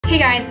Hey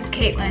guys, it's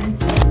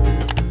Katelyn.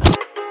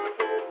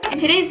 In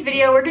today's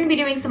video, we're going to be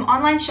doing some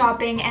online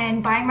shopping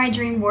and buying my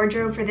dream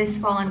wardrobe for this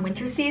fall and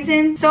winter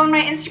season. So in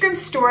my Instagram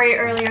story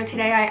earlier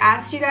today, I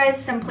asked you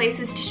guys some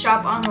places to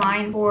shop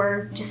online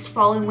for just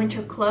fall and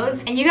winter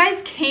clothes, and you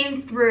guys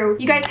came through.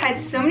 You guys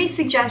had so many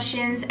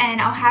suggestions,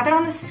 and I'll have it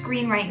on the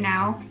screen right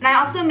now. And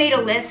I also made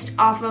a list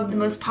off of the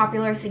most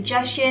popular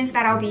suggestions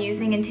that I'll be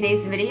using in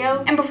today's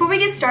video. And before we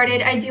get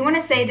started, I do want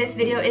to say this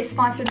video is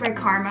sponsored by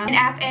Karma, an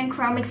app and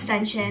Chrome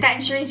extension that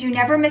ensures you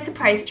never miss a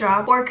price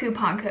drop or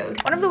coupon code.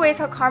 One of the ways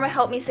how Karma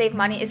helped me save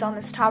money is on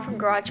this top from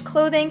Garage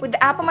Clothing. With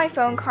the app on my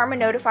phone, Karma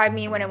notified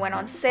me when it went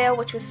on sale,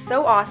 which was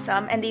so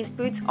awesome, and these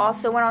boots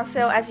also went on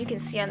sale, as you can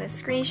see on this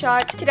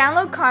screenshot. To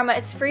download Karma,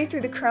 it's free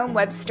through the Chrome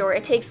web store.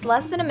 It takes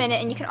less than a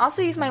minute, and you can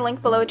also use my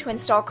link below to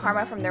install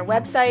Karma from their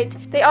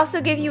website. They also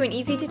give you an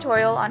easy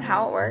tutorial on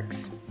how it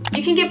works.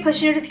 You can get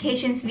push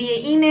notifications via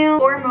email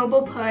or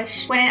mobile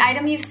push when an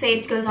item you've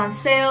saved goes on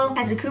sale,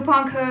 has a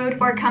coupon code,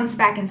 or comes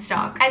back in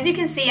stock. As you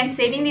can see, I'm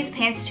saving these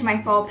pants to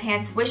my fall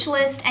pants wish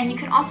list, and you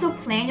can also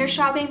plan your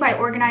shopping by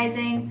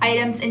organizing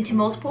items into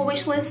multiple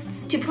wish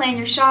lists to plan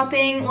your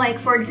shopping, like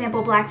for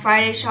example Black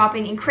Friday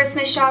shopping and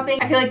Christmas shopping.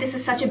 I feel like this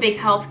is such a big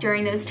help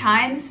during those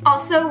times.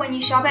 Also, when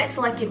you shop at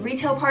selected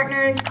retail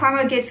partners,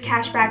 Karma gives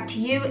cash back to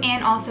you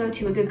and also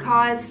to a good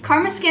cause.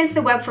 Karma scans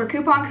the web for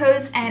coupon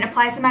codes and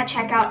applies them at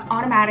checkout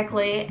automatically.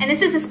 And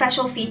this is a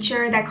special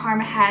feature that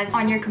Karma has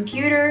on your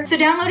computer, so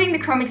downloading the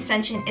Chrome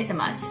extension is a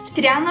must.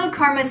 To download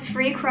Karma's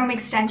free Chrome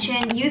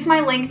extension, use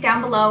my link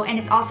down below, and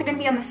it's also going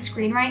to be on the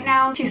screen right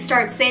now to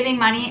start saving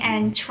money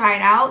and try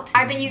it out.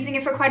 I've been using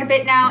it for quite a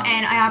bit now,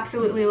 and I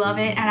absolutely love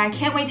it, and I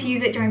can't wait to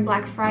use it during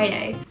Black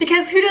Friday,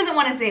 because who doesn't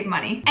want to save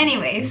money?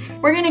 Anyways,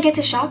 we're gonna get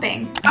to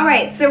shopping.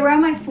 Alright, so we're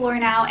on my floor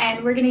now,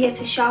 and we're gonna get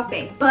to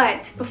shopping,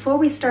 but before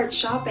we start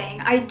shopping,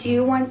 I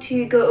do want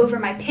to go over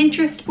my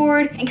Pinterest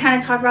board and kind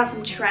of talk about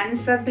some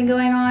trends that have been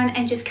going on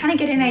and just kind of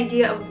get an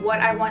idea of what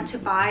I want to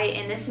buy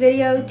in this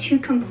video to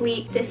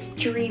complete this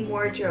dream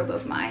wardrobe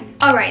of mine.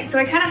 Alright, so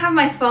I kind of have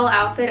my fall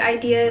outfit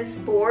ideas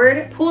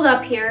board pulled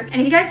up here, and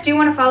if you guys do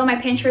want to follow my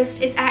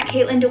Pinterest, it's at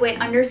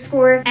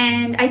kkatelyndewitt_,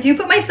 and I do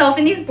put myself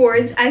in these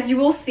boards, as you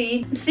will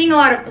see. I'm seeing a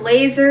lot of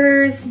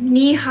blazers,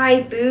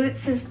 knee-high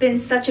boots has been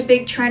such a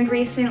big trend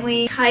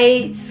recently,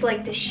 tights,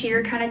 like the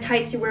sheer kind of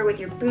tights you wear with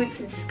your boots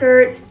and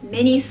skirts,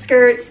 mini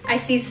skirts. I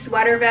see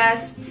sweater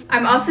vests.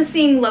 I'm also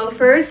seeing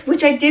loafers,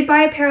 which I did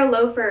buy a pair of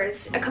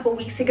loafers a couple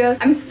weeks ago.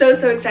 I'm so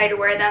excited to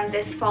wear them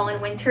this fall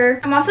and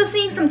winter. I'm also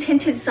seeing some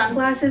tinted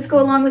sunglasses go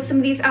along with some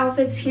of these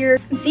outfits here.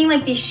 I'm seeing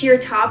like these sheer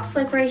tops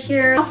like right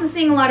here. I'm also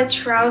seeing a lot of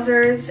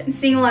trousers. I'm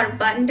seeing a lot of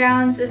button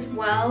downs as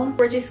well.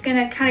 We're just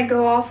gonna kind of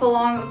go off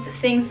along with the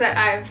things that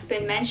I've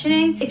been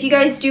mentioning. If you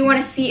guys do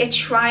want to see a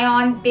try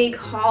on big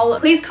haul,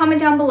 please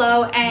comment down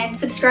below and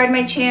subscribe to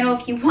my channel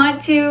if you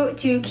want to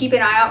keep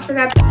an eye out for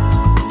that.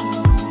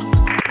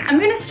 I'm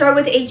gonna start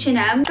with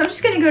H&M. So I'm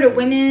just gonna go to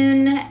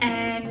women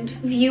and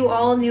view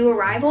all new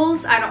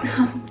arrivals. I don't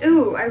know.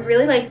 Ooh, I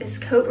really like this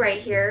coat right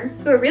here.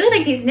 Ooh, I really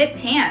like these knit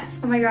pants.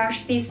 Oh my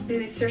gosh, these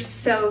boots are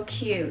so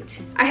cute.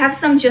 I have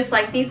some just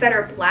like these that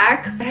are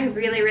black, but I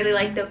really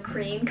like the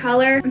cream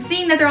color. I'm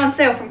seeing that they're on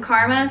sale from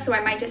Karma, so I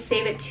might just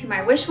save it to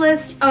my wish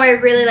list. Oh, I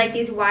really like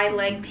these wide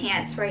leg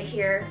pants right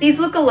here. These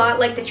look a lot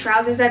like the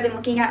trousers I've been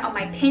looking at on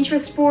my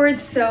Pinterest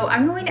boards, so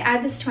I'm going to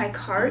add this to my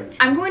cart.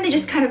 I'm going to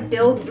just kind of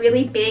build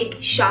really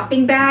big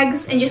shopping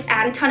bags and just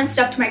add a ton of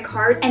stuff to my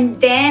cart, and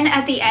then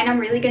at the end I'm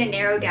really gonna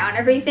narrow down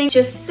everything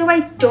just so I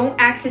don't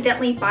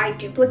accidentally buy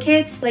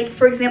duplicates. Like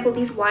for example,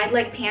 these wide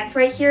leg pants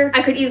right here,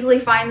 I could easily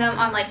find them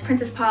on like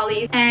Princess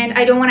Polly, and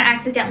I don't want to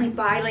accidentally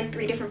buy like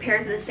 3 different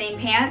pairs of the same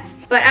pants.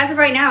 But as of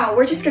right now,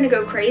 we're just gonna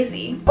go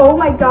crazy. Oh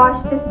my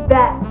gosh, this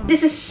vest.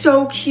 This is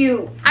so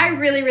cute. I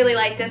really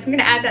like this. I'm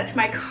gonna add that to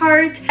my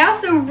cart. I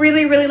also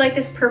really like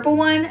this purple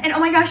one, and oh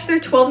my gosh, they're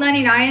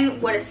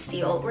 $12.99. What a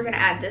steal. We're gonna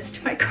add this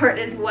to my cart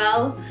as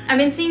well. I've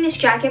been seeing this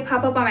jacket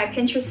pop up on my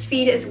Pinterest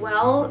feed as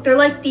well. They're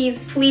like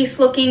these fleece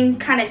looking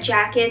kind of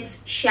jackets,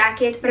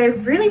 shacket, but I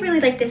really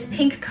like this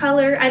pink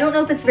color. I don't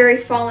know if it's very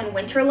fall and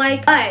winter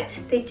like, but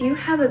they do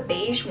have a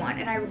beige one,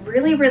 and I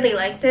really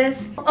like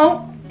this.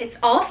 Oh, it's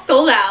all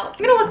sold out.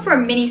 I'm gonna look for a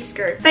mini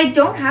skirt. So I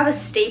don't have a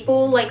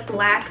staple like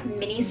black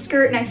mini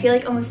skirt, and I feel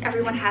like almost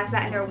everyone has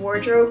that in their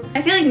wardrobe.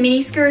 I feel like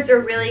mini skirts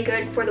are really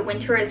good for the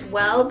winter as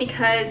well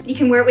because you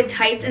can wear it with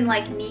tights and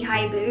like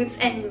knee-high boots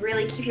and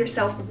really keep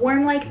yourself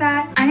warm like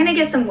that. I'm gonna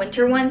get some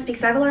winter ones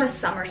because I have a lot of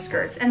summer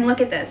skirts, and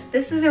look at this.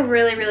 This is a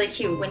really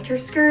cute winter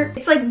skirt.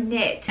 It's like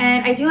knit,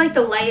 and I do like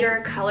the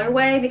lighter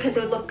colorway because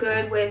it would look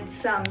good with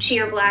some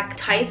sheer black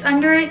tights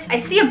under it.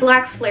 I see a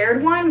black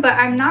flared one, but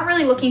I'm not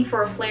really looking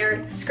for a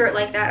flared skirt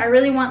like that. I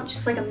really want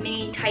just like a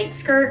mini tight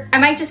skirt. I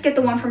might just get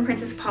the one from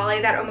Princess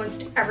Polly that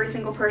almost every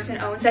single person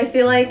owns, I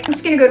feel like. I'm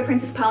just gonna go to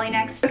Princess Polly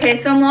next.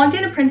 Okay, so I'm logged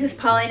into Princess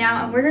Polly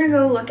now, and we're gonna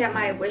go look at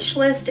my wish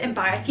list and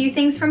buy a few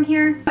things from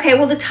here. Okay,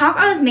 well the top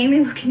I was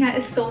mainly looking at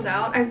is sold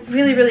out. I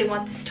really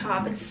want this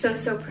top. It's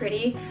so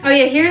pretty. Oh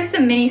yeah, here's the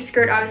mini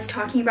skirt I was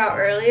talking about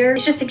earlier.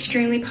 It's just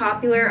extremely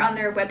popular on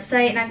their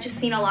website, and I've just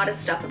seen a lot of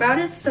stuff about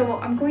it, so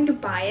I'm going to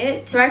buy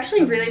it. So I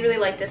actually really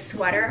like this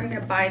sweater. I'm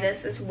gonna buy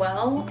this as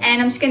well,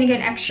 and I'm just gonna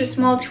get an extra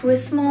small to a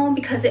small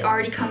because it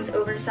already comes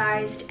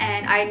oversized,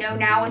 and I know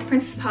now with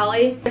Princess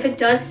Polly, if it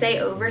does say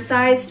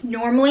oversized,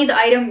 normally the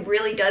item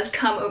really does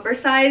come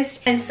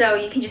oversized, and so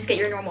you can just get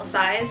your normal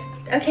size.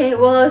 Okay,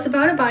 well I was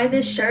about to buy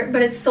this shirt,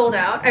 but it's sold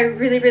out. I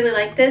really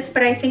like this,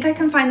 but I think I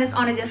can find this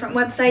on a different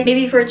website,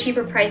 maybe for a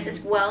cheaper price as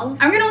well.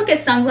 I'm gonna look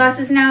at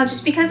sunglasses now,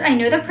 just because I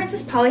know that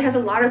Princess Polly has a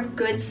lot of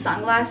good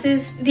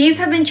sunglasses. These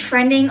have been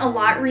trending a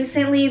lot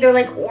recently. They're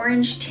like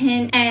orange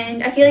tint,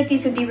 and I feel like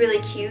these would be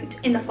really cute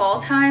in the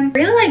fall time. I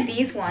really like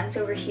these ones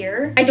over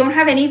here. I don't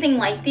have anything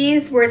like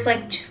these where it's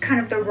like just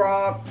kind of the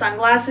raw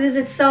sunglasses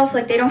itself.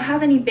 Like they don't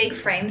have any big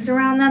frames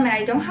around them, and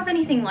I don't have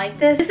anything like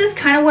this. This is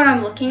kind of what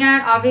I'm looking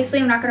at. Obviously,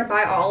 I'm not gonna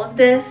buy all of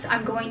this.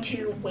 I'm going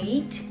to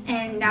wait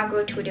and now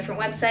go to a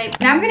different website.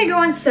 Now I'm gonna go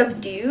on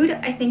Subdued.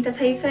 I think that's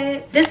how you say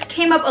it. This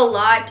came up a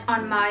lot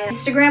on my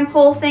Instagram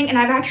poll thing, and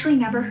I've actually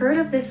never heard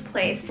of this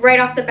place. Right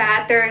off the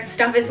bat, their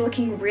stuff is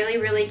looking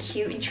really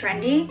cute and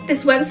trendy.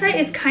 This website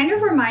is kind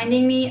of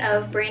reminding me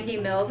of Brandy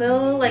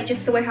Melville, like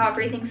just the way how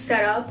everything's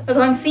set up.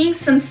 Although I'm seeing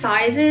some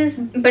sizes,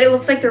 but it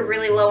looks like they're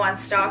really low on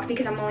stock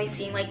because I'm only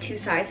seeing like 2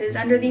 sizes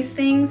under these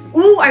things.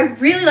 Ooh, I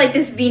really like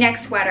this V-neck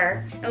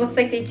sweater. It looks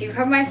like they do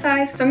have my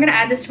size, so I'm gonna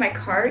add this to my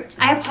cart.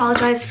 I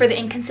apologize for the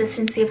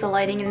inconsistency of the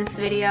lighting in this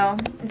video.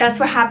 That's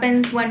what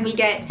happens when we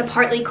get the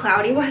partly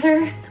cloudy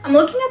weather. I'm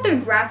looking at the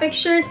graphic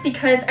shirts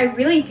because I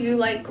really do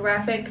like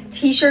graphic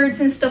t-shirts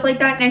and stuff like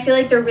that, and I feel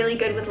like they're really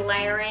good with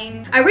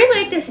layering. I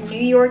really like this New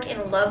York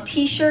in Love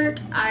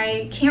t-shirt.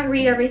 I can't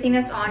read everything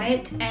that's on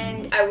it,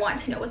 and I want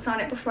to know what's on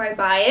it before I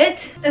buy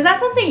it. Is that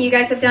something you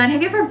guys have done?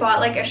 Have you ever bought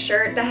like a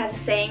shirt that has a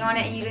saying on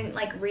it and you didn't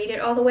like read it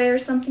all the way or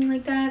something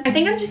like that? I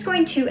think I'm just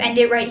going to end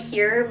it right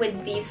here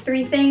with these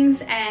 3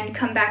 things and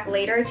come back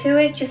later to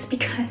it, just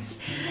because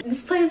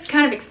this place is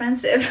kind of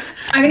expensive.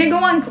 I'm gonna go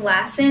on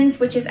Glassons,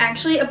 which is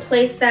actually a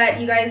place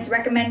that you guys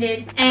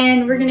recommended,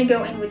 and we're gonna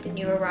go in with the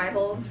new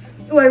arrivals.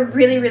 Oh, I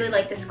really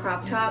like this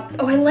crop top.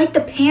 Oh, I like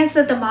the pants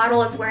that the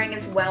model is wearing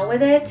as well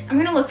with it. I'm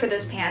gonna look for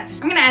those pants.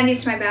 I'm gonna add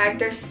these to my bag.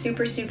 They're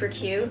super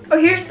cute. Oh,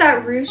 here's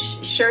that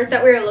ruche shirt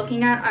that we were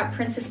looking at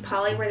Princess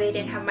Polly where they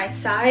didn't have my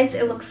size.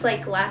 It looks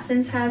like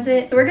Glassons has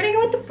it. So we're gonna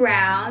go with the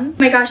brown.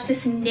 Oh my gosh,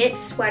 this knit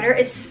sweater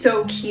is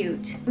so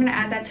cute. I'm gonna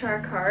add that to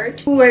our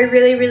cart. Oh, I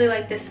really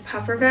like this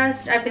puffer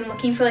vest. I've been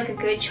looking for like a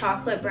good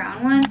chocolate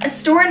brown one. A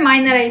store in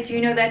mind that I do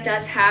know that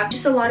does have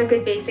just a lot of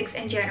good basics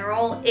in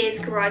general is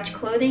Garage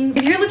Clothing.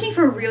 If you're looking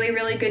for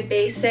really good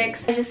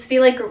basics, I just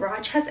feel like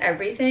Garage has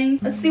everything.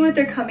 Let's see what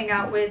they're coming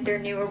out with, their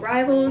new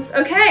arrivals.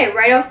 Okay,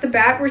 right off the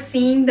bat, we're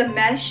seeing the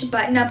mesh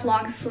button-up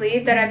long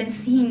sleeve that I've been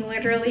seeing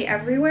literally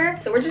everywhere.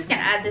 So we're just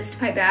gonna add this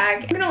to my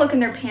bag. I'm gonna look in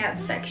their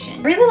pants section.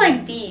 I really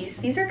like these.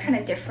 These are kind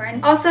of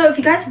different. Also, if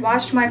you guys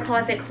watched my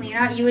closet clean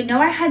out, you would know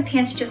I had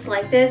pants just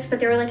like this, but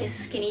they were like a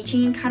skinny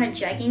jean kind of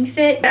jegging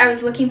fit. But I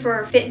was looking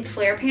for fit and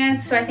flare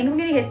pants, so I think I'm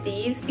gonna get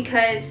these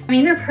because, I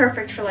mean, they're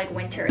perfect for like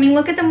winter. I mean,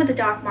 look at them with the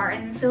Doc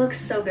Martens. They look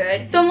so good.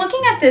 So I'm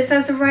looking at this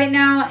as of right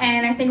now,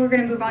 and I think we're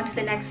gonna move on to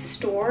the next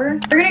store.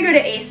 We're gonna go to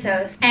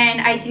ASOS,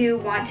 and I do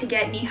want to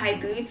get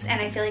knee-high boots,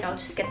 and I feel like I'll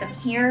just get them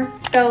here.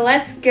 So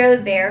let's go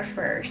there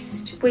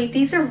first. Wait,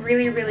 these are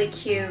really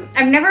cute.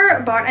 I've never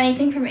bought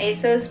anything from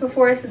ASOS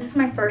before, so this is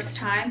my first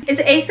time. Is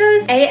it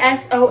ASOS?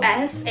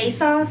 A-S-O-S?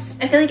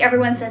 ASOS? I feel like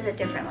everyone says it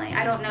differently.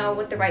 I don't know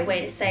what the right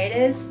way to say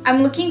it is.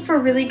 I'm looking for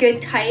really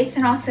good tights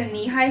and also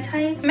knee-high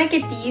tights. I might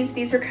get these.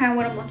 These are kind of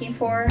what I'm looking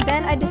for.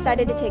 Then I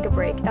decided to take a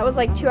break. That was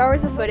like 2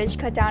 hours of footage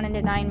cut down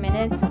into 9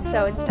 minutes,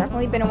 so it's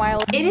definitely been a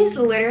while. It is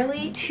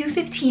literally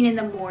 2:15 in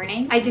the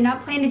morning. I did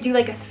not plan to do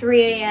like a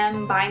 3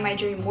 a.m. buying my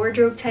dream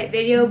wardrobe type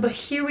video, but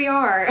here we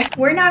are.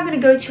 We're now gonna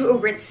go to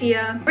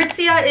Aritzia.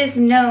 Aritzia is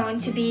known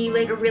to be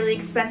like a really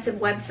expensive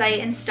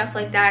website and stuff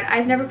like that.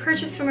 I've never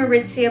purchased from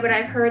Aritzia, but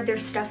I've heard their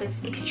stuff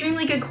is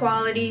extremely good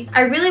quality.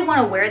 I really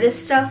want to wear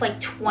this stuff like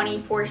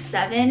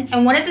 24/7,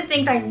 and one of the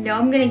things I know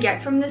I'm gonna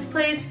get from this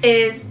place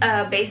is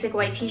a basic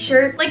white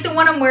t-shirt like the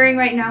one I'm wearing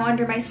right now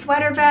under my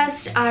sweater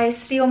vest. I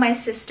steal my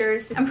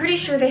sister's. I'm pretty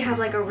sure they have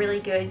like a really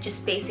good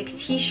just basic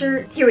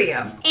t-shirt. Here we go.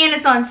 And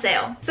it's on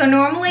sale. So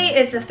normally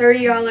it's a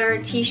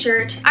 $30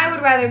 t-shirt. I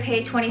would rather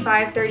pay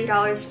 $25,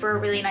 $30 for a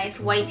really nice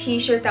white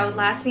t-shirt that would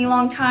last me a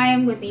long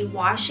time with me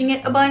washing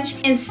it a bunch,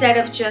 instead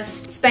of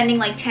just spending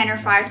like $10 or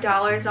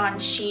 $5 on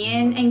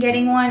Shein and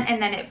getting one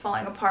and then it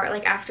falling apart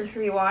like after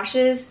 3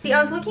 washes. See,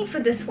 I was looking for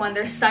this one,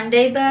 their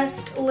Sunday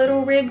Best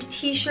little ribbed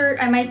t-shirt.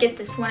 I might get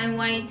this one in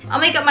white. I'll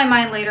make up my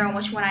mind later on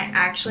which one I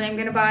actually am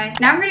gonna buy.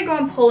 Now I'm gonna go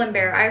from Pull &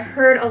 Bear. I've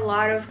heard a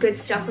lot of good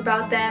stuff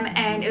about them,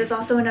 and it was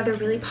also another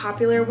really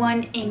popular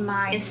one in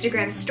my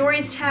Instagram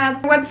stories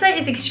tab. Their website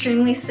is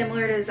extremely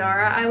similar to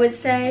Zara, I would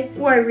say.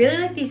 Oh, I really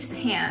like these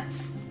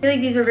pants. I feel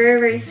like these are very,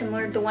 very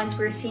similar to the ones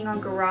we were seeing on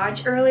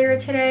Garage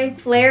earlier today.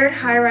 Flared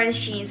high-rise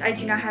jeans. I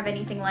do not have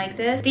anything like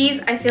this.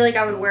 These I feel like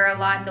I would wear a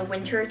lot in the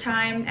winter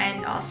time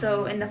and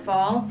also in the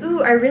fall.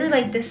 Ooh, I really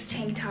like this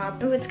tank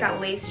top. Ooh, it's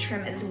got lace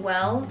trim as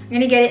well. I'm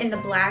gonna get it in the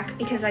black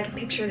because I can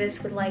picture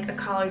this with like a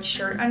collared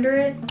shirt under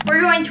it.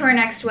 We're going to our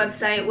next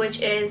website, which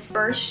is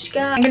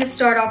Bershka. I'm gonna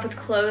start off with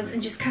clothes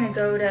and just kind of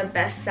go to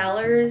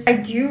bestsellers. I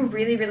do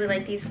really, really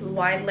like these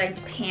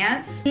wide-legged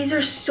pants. These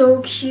are so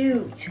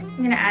cute.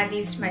 I'm gonna add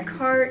these to my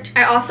cart.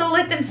 I also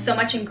like them so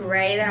much in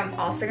gray that I'm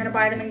also gonna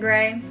buy them in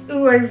gray.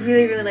 Ooh, I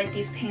really, really like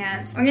these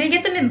pants. I'm gonna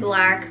get them in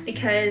black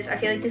because I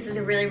feel like this is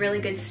a really, really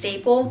good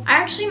staple. I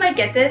actually might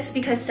get this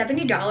because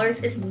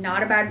 $70 is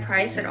not a bad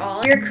price at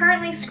all. We are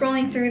currently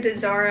scrolling through the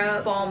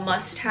Zara fall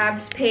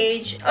must-haves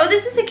page. Oh,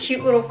 this is a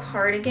cute little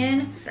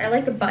cardigan. I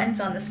like the buttons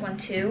on this one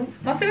too.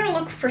 I'm also gonna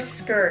look for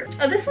skirts.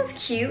 Oh, this one's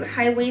cute.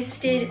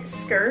 High-waisted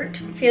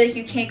skirt. I feel like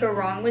you can't go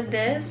wrong with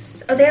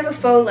this. Oh, they have a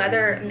faux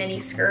leather mini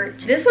skirt.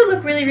 This would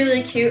look really,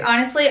 really cute.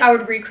 Honestly, I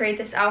would recreate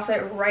this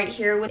outfit right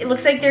here. It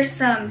looks like there's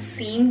some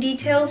seam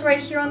details right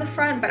here on the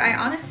front, but I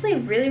honestly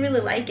really,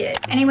 really like it.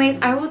 Anyways,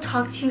 I will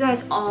talk to you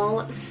guys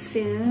all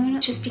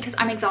soon just because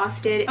I'm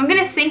exhausted. I'm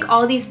gonna think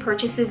all these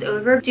purchases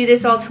over, do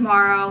this all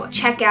tomorrow,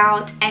 check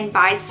out and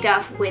buy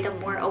stuff with a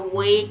more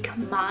awake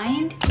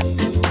mind.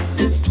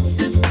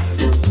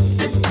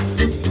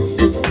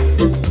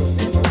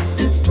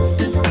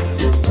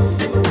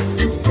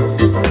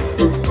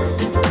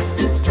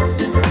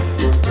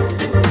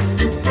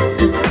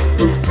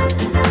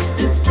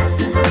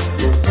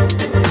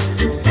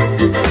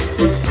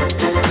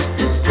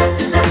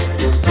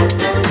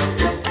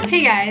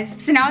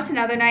 So now it's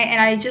another night and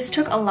I just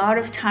took a lot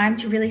of time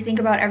to really think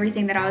about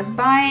everything that I was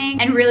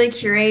buying and really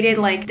curated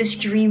like this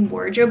dream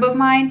wardrobe of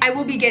mine. I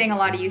will be getting a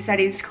lot of use out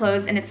of these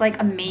clothes and it's like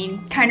a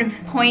main kind of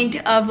point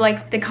of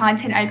like the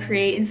content I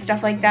create and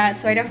stuff like that.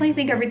 So I definitely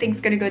think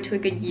everything's gonna go to a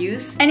good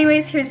use.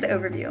 Anyways, here's the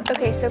overview.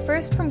 Okay, so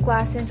first from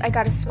Glassons, I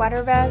got a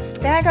sweater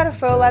vest. Then I got a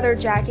faux leather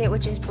jacket,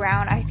 which is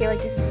brown. I feel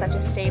like this is such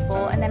a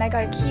staple. And then I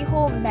got a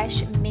keyhole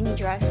mesh mini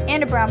dress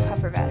and a brown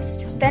puffer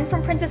vest. Then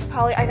from Princess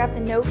Polly, I got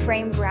the no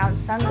frame brown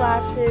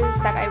sunglasses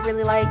that I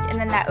really liked, and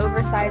then that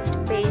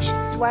oversized beige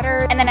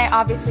sweater, and then I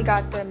obviously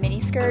got the mini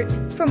skirt.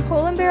 From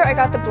Pull & Bear, I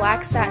got the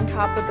black satin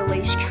top with the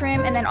lace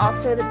trim, and then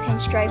also the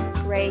pinstripe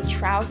gray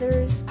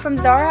trousers. From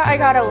Zara, I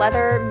got a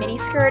leather mini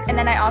skirt, and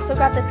then I also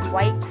got this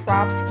white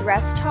cropped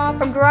dress top.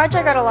 From Garage,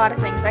 I got a lot of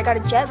things. I got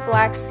a jet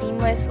black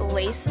seamless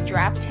lace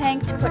strap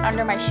tank to put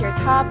under my sheer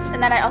tops,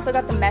 and then I also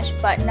got the mesh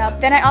button up.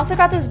 Then I also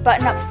got those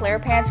button up flare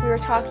pants we were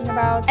talking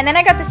about, and then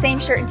I got the same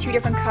shirt in 2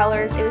 different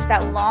colors. It was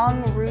that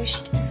long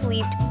ruched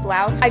sleeved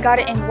blouse. I got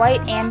it in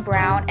white and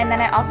brown, and then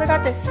I also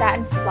got this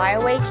satin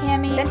flyaway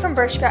cami. Then from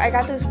Bershka, I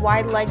got those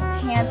wide leg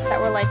pants that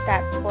were like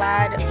that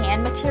plaid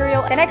tan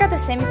material. Then I got the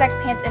same exact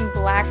pants in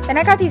black. Then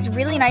I got these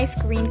really nice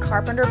green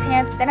carpenter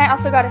pants. Then I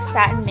also got a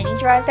satin mini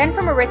dress. Then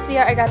from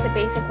Aritzia, I got the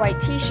basic white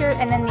t-shirt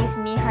and then these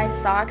knee-high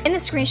socks. In the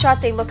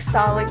screenshot, they look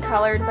solid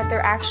colored, but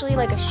they're actually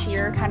like a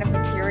sheer kind of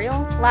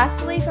material.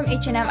 Lastly, from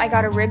H&M, I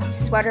got a ribbed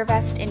sweater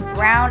vest in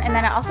brown, and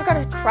then I also got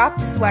a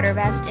cropped sweater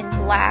vest in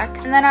black.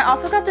 And then I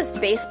also got this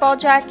baseball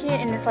jacket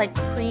in this like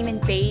cream and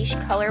beige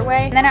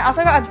colorway. And then I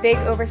also got a big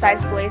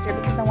oversized blazer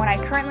because the one I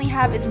currently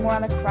have is more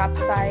on the cropped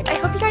side. I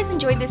hope you guys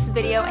enjoyed this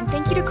video, and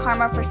thank you to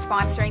Karma for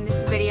sponsoring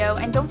this video.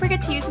 And don't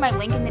forget to use my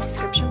link in the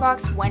description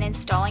box when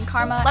installing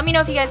Karma. Let me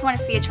know if you guys want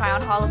to see a try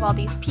on haul of all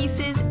these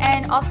pieces,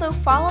 and also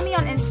follow me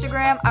on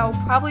Instagram. I will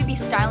probably be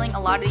styling a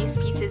lot of these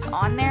pieces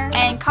on there.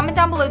 And comment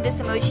down below this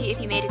emoji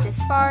if you made it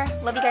this far.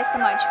 Love you guys so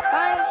much.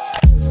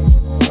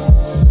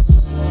 Bye!